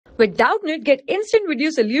With Doubtnut, get instant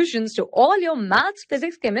video solutions to all your maths,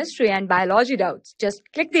 physics, chemistry, and biology doubts. Just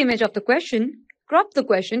click the image of the question, crop the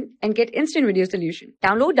question, and get instant video solution.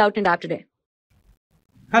 Download Doubtnut app today.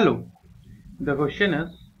 Hello. The question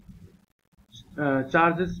is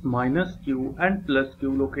charges minus Q and plus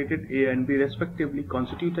Q located A and B respectively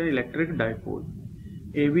constitute an electric dipole.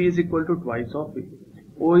 AB is equal to twice of A.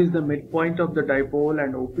 O is the midpoint of the dipole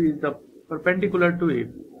and OP is the perpendicular to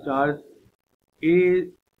AB.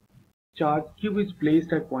 Charge Q is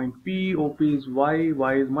placed at point P, OP is Y,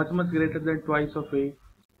 Y is much greater than twice of A.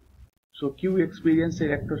 So Q experiences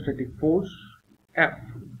electrostatic force F.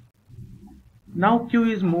 Now Q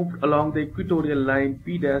is moved along the equatorial line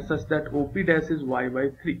P dash such that OP dash is Y by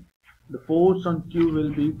 3. The force on Q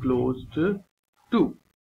will be close to 2.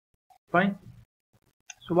 Fine.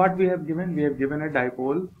 So what we have given? We have given a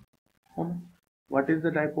dipole moment. What is the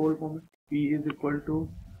dipole moment? P is equal to,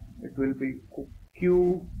 it will be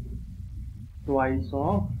Q twice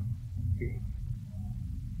of A.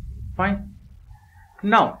 Fine.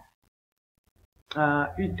 Now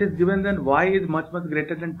it is given that Y is much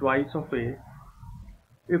greater than twice of A.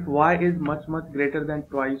 If Y is much greater than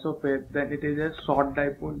twice of A, then it is a short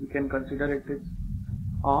dipole. We can consider it is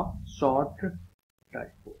a short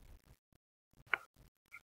dipole.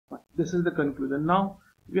 This is the conclusion. Now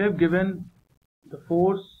we have given the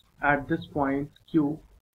force at this point Q.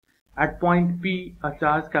 At point P, a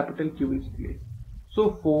charge capital Q is placed.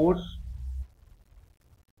 So force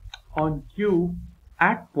on Q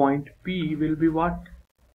at point P will be what?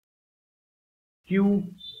 Q,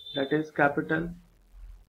 that is capital.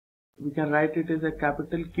 We can write it as a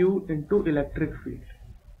capital Q into electric field.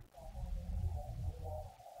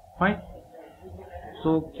 Fine.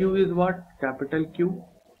 So Q is what? Capital Q,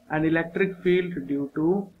 and electric field due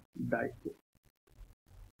to dipole.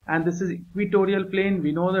 And this is equatorial plane.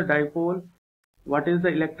 We know the dipole. What is the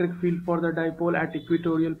electric field for the dipole at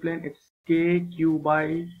equatorial plane? It's KQ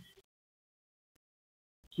by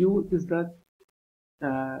Q is the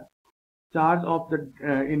charge of the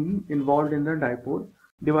involved in the dipole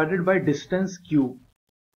divided by distance Q.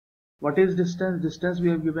 What is distance? Distance we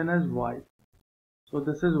have given as Y. So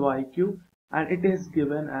this is YQ and it is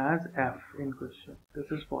given as F in question. This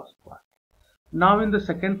is first part. Now in the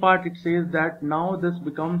second part it says that now this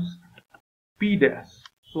becomes P dash.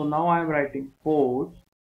 So now I am writing force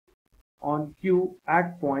on Q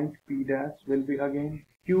at point P dash will be again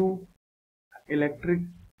Q electric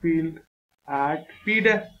field at P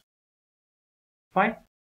dash. Fine.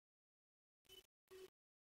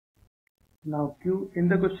 Now Q in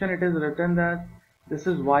the question it is written that this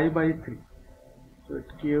is Y by 3. So it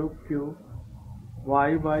Q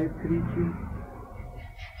Y by 3Q.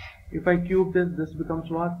 If I cube this becomes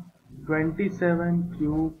what?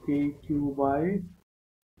 27Q KQ by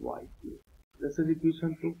YQ. This is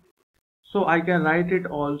equation 2. So I can write it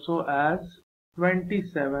also as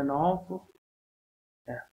 27 of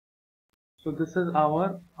F. So this is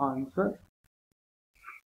our answer.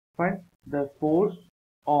 Fine. The force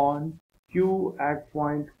on Q at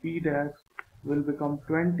point P dash will become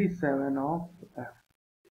 27 of F.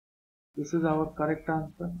 This is our correct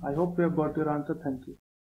answer. I hope you have got your answer. Thank you.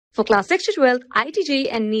 For class 6 to 12, IIT JEE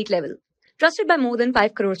and NEET level. Trusted by more than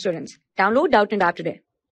 5 crore students. Download Doubtnut app today.